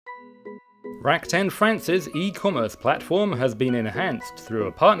Rakuten France's e-commerce platform has been enhanced through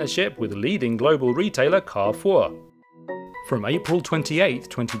a partnership with leading global retailer Carrefour. From April 28,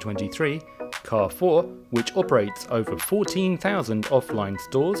 2023, Carrefour, which operates over 14,000 offline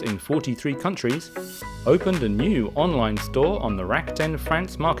stores in 43 countries, opened a new online store on the Rakuten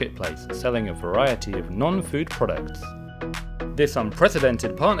France marketplace, selling a variety of non-food products. This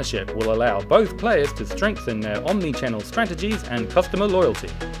unprecedented partnership will allow both players to strengthen their omni-channel strategies and customer loyalty.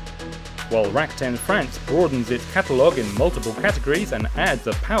 While Rakuten France broadens its catalogue in multiple categories and adds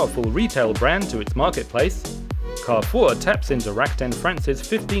a powerful retail brand to its marketplace, Carrefour taps into Rakuten France's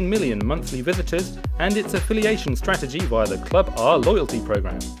 15 million monthly visitors and its affiliation strategy via the Club R loyalty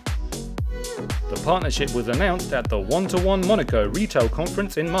program. The partnership was announced at the One Monaco retail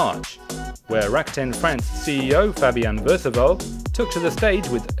conference in March, where Rakuten France CEO Fabien Versavau took to the stage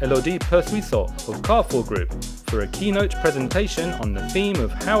with Elodie Perthuisot of Carrefour Group for a keynote presentation on the theme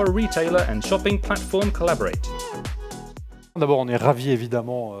of how a retailer and shopping platform collaborate. D'abord, on est ravis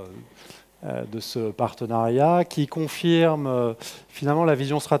évidemment de ce partenariat qui confirme finalement la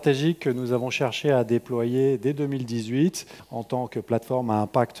vision stratégique que nous avons cherché à déployer dès 2018 en tant que plateforme à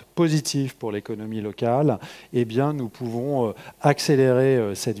impact positif pour l'économie locale. Eh bien, nous pouvons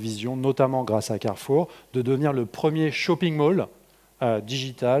accélérer cette vision, notamment grâce à Carrefour, de devenir le premier shopping mall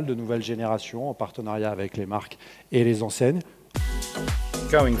digital de nouvelle génération en partenariat avec les marques et les enseignes.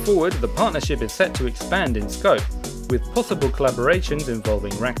 Going forward, the partnership is set to expand in scope, with possible collaborations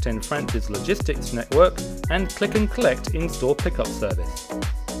involving Rakuten France's logistics network and click-and-collect in-store pickup service.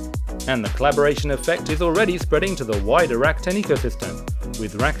 And the collaboration effect is already spreading to the wider Rakuten ecosystem,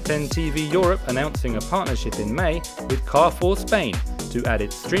 with Rakuten TV Europe announcing a partnership in May with Carrefour Spain to add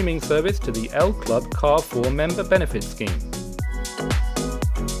its streaming service to the L Club Carrefour member benefit scheme.